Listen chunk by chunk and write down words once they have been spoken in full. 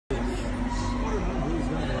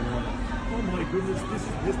goodness,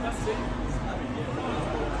 this that's it.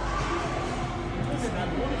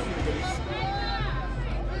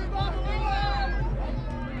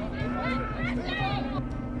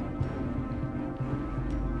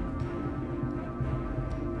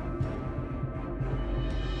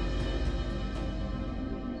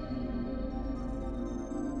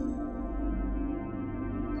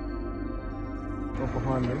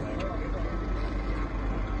 Behind me.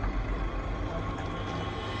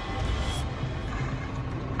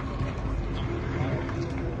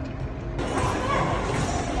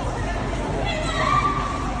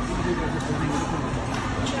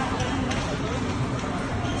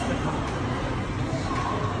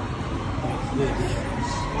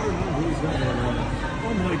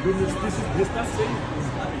 Oh my goodness, this that's it.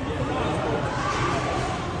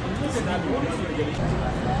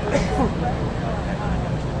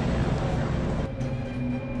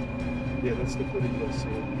 Yeah, that's the footage I saw.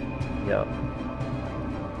 Yeah.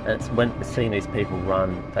 It's when seeing these people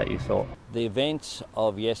run that you saw. The events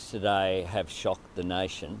of yesterday have shocked the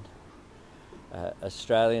nation.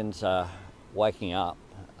 Australians are waking up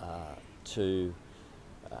to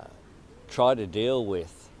try to deal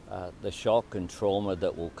with the shock and trauma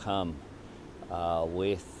that will come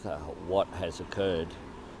with what has occurred,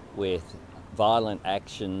 with violent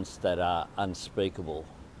actions that are unspeakable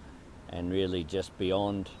and really just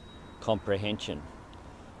beyond comprehension.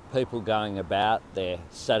 People going about their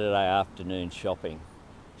Saturday afternoon shopping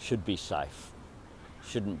should be safe,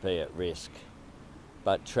 shouldn't be at risk.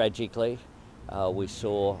 But tragically, we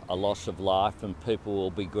saw a loss of life and people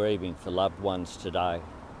will be grieving for loved ones today.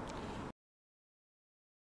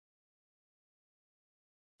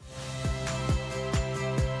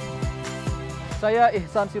 Saya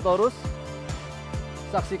Ihsan Sitorus.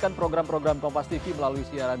 Saksikan program-program Kompas TV melalui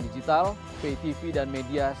siaran digital, pay TV, dan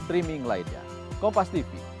media streaming lainnya. Kompas TV,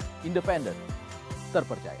 independen,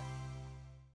 terpercaya.